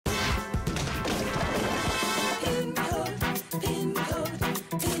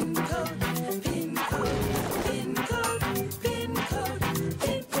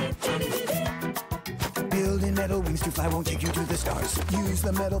wings to fly won't take you to the stars. Use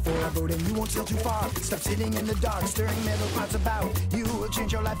the metal for a boat and you won't sail too far. Stop sitting in the dark, stirring metal clouds about. You will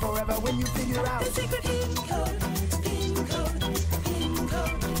change your life forever when you figure out the secret pin code. Pin code. Pin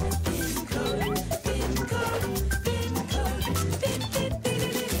code. Pin code. Pin code. Pin code. Pin, pin, pin,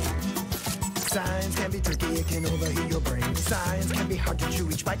 pin. Science can be tricky, it can overheat your brain. Science can be hard to chew,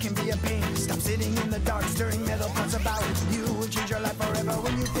 each bite can be a pain. Stop sitting in the dark, stirring metal clouds about. You will change your life forever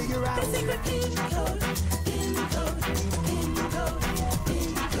when you figure out the secret pin code. Pin code. Pin code. Pin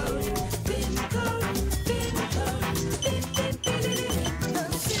code. Pin code. Pin code. Pin, pin, pin, pin. The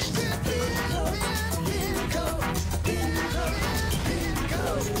secret pin code. Pin code. Pin code. Pin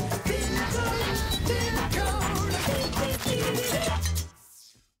code. Pin code. Pin code. Pin, pin, pin, pin.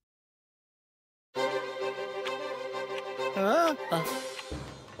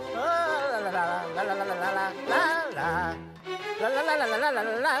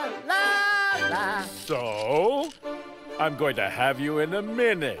 So, I'm going to have you in a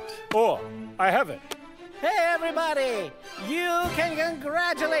minute. Oh, I have it. Hey, everybody! You can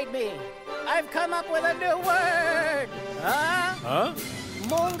congratulate me. I've come up with a new word. Huh?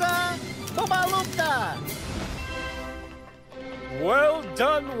 Mungabubalupta. Well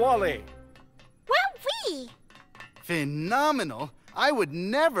done, Wally. Well, Phenomenal. I would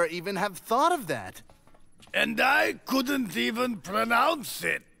never even have thought of that. And I couldn't even pronounce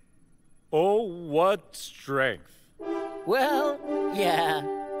it. Oh, what strength. Well, yeah.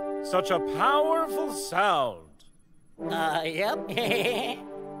 Such a powerful sound. Yep.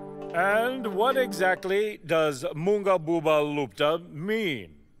 And what exactly does Mungabubalupta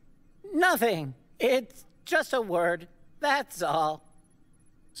mean? Nothing. It's just a word. That's all.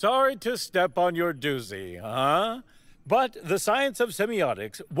 Sorry to step on your doozy, huh? But the science of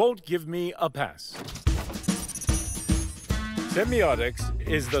semiotics won't give me a pass. Semiotics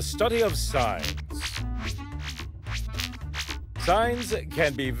is the study of signs. Signs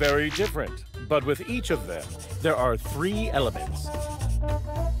can be very different, but with each of them, there are three elements.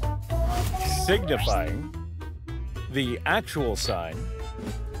 Signifying, the actual sign.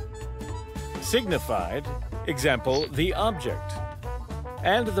 Signified, example, the object.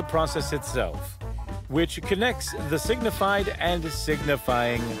 And the process itself, which connects the signified and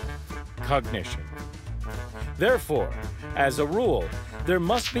signifying cognition. Therefore, as a rule, there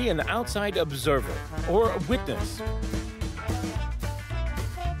must be an outside observer or witness.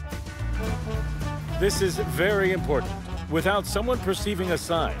 This is very important. Without someone perceiving a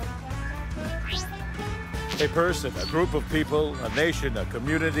sign, a person, a group of people, a nation, a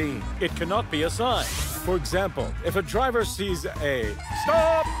community, it cannot be a sign. For example, if a driver sees a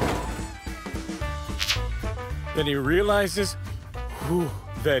stop, then he realizes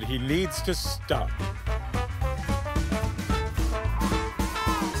that he needs to stop.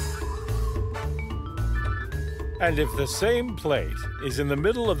 And if the same plate is in the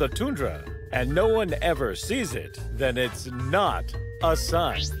middle of the tundra and no one ever sees it, then it's not a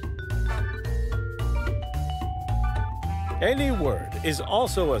sign. Any word is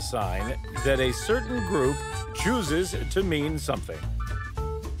also a sign that a certain group chooses to mean something.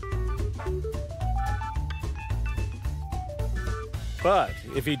 But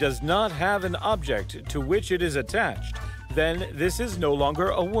if he does not have an object to which it is attached, then this is no longer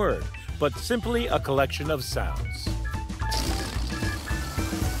a word, but simply a collection of sounds.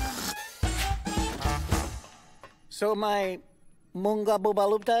 So my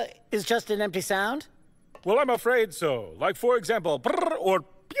Mungabubalupta is just an empty sound? Well, I'm afraid so. Like, for example, brr or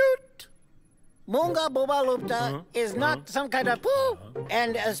pute. Mungabubalupta is not some kind of poo,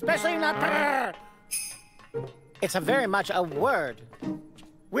 and especially not brr. It's very much a word,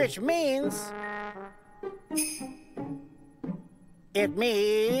 which means... It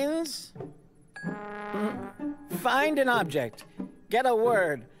means... Find an object. Get a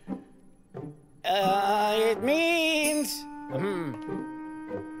word. It means...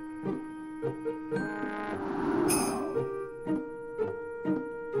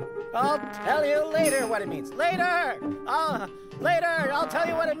 I'll tell you later what it means. Later! I'll tell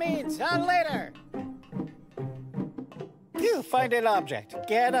you what it means. Later! You find an object,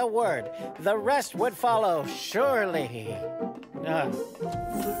 get a word. The rest would follow, surely.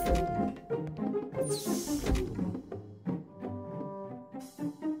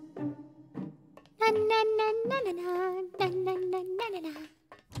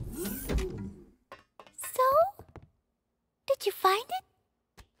 So? Did you find it?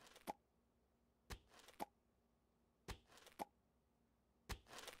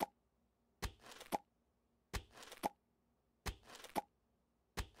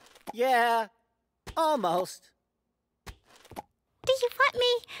 Yeah, almost. Do you want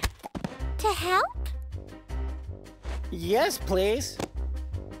me to help? Yes, please.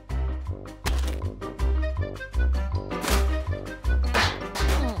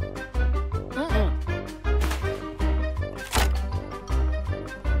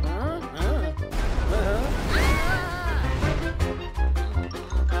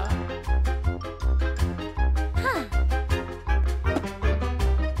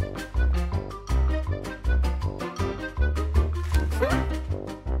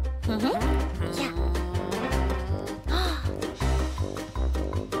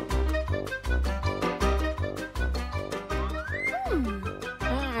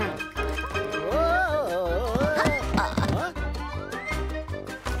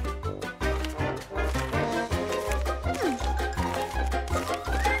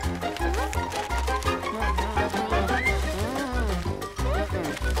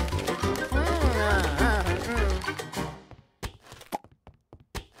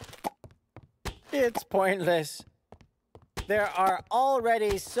 It's pointless. There are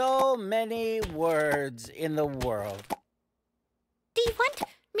already so many words in the world. Do you want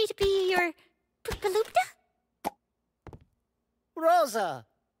me to be your Balupta? Rosa,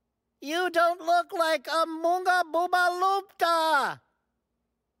 you don't look like a Mungabubalupta.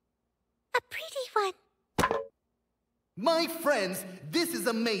 A pretty one. My friends, this is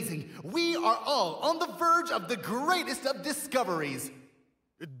amazing. We are all on the verge of the greatest of discoveries.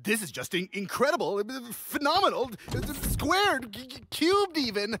 This is just incredible, phenomenal, squared, cubed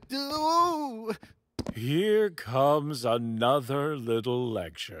even. Ooh. Here comes another little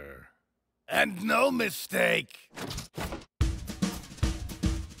lecture. And no mistake.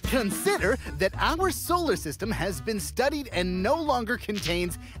 Consider that our solar system has been studied and no longer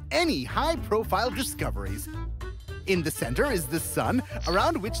contains any high-profile discoveries. In the center is the sun,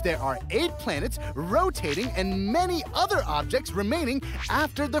 around which there are 8 planets rotating and many other objects remaining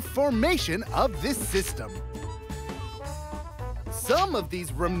after the formation of this system. Some of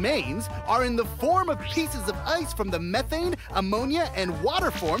these remains are in the form of pieces of ice from the methane, ammonia, and water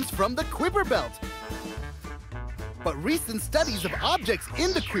forms from the Kuiper Belt. But recent studies of objects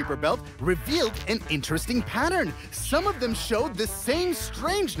in the Kuiper Belt revealed an interesting pattern. Some of them showed the same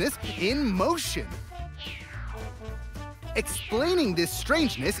strangeness in motion. Explaining this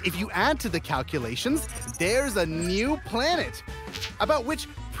strangeness, if you add to the calculations, there's a new planet, about which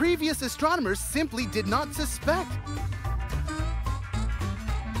previous astronomers simply did not suspect.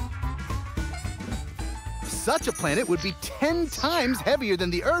 Such a planet would be 10 times heavier than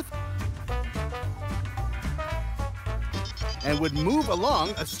the Earth and would move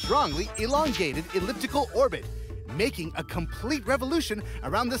along a strongly elongated elliptical orbit, making a complete revolution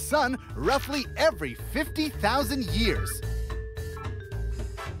around the sun roughly every 50,000 years.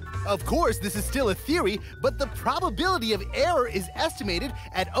 Of course, this is still a theory, but the probability of error is estimated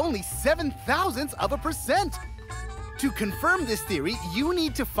at only 0.007%. To confirm this theory, you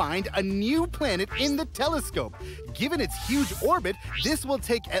need to find a new planet in the telescope. Given its huge orbit, this will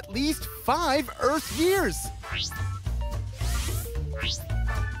take at least 5 Earth years.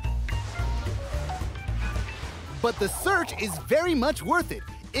 But the search is very much worth it.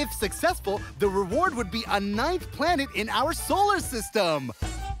 If successful, the reward would be a 9th planet in our solar system.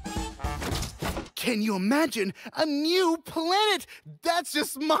 Can you imagine? A new planet? That's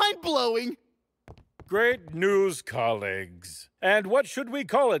just mind-blowing. Great news, colleagues. And what should we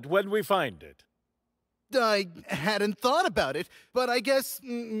call it when we find it? I hadn't thought about it, but I guess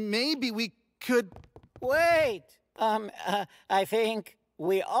maybe we could... Wait. I think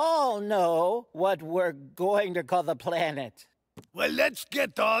we all know what we're going to call the planet. Well, let's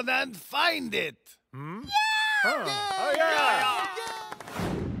get on and find it. Hmm? Yeah! Oh, yeah!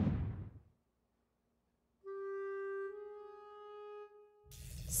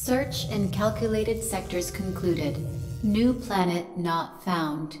 Search in calculated sectors concluded. New planet not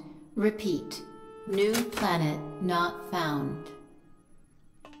found. Repeat. New planet not found.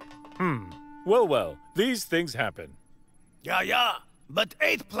 Well, these things happen. Yeah, but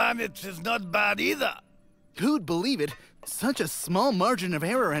 8 planets is not bad either. Who'd believe it? Such a small margin of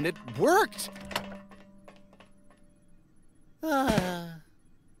error and it worked!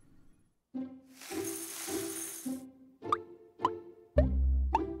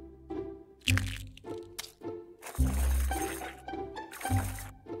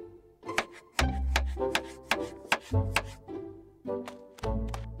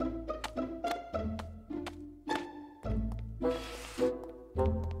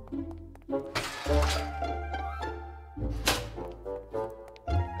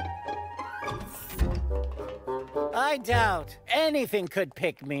 I doubt anything could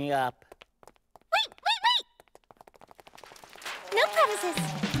pick me up. Wait! No promises.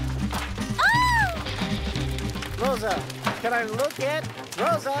 Oh! Rosa, can I look at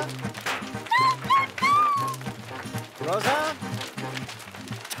Rosa? Rosa?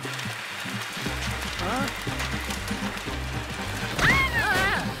 Huh?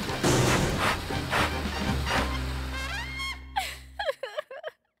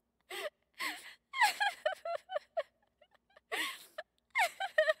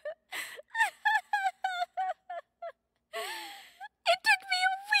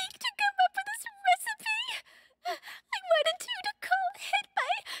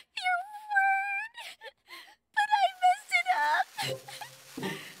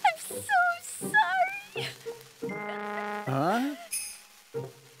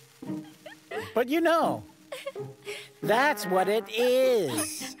 But you know, that's what it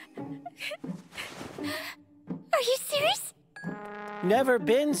is. Are you serious? Never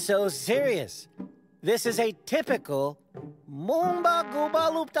been so serious. This is a typical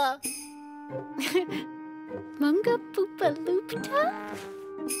Mungabubalupta. Mungabubalupta?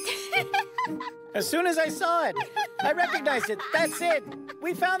 As soon as I saw it, I recognized it. That's it.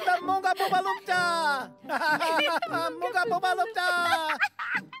 We found the Mungabubalupta. Mungabubalupta.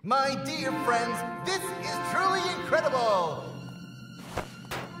 My dear friends, this is truly incredible!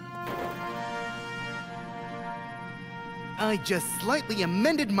 I just slightly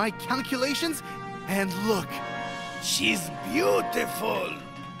amended my calculations, and look. She's beautiful.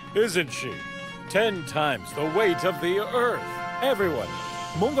 Isn't she? 10 times the weight of the Earth. Everyone,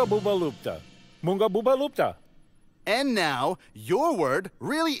 Mungabubalupta. Mungabubalupta. And now, your word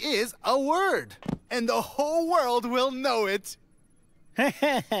really is a word. And the whole world will know it.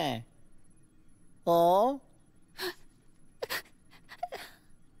 Oh?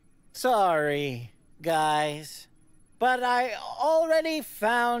 Sorry, guys. But I already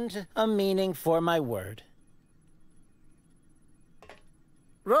found a meaning for my word.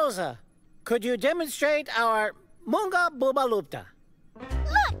 Rosa, could you demonstrate our Mungabubalupta?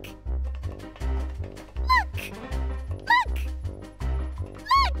 Look! Look!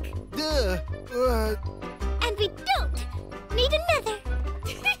 Look! Look! And we don't need another.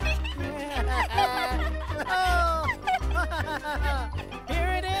 Oh!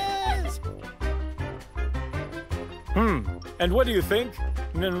 Here it is! And what do you think?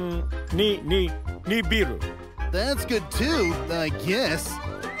 Nibiru. That's good too, I guess.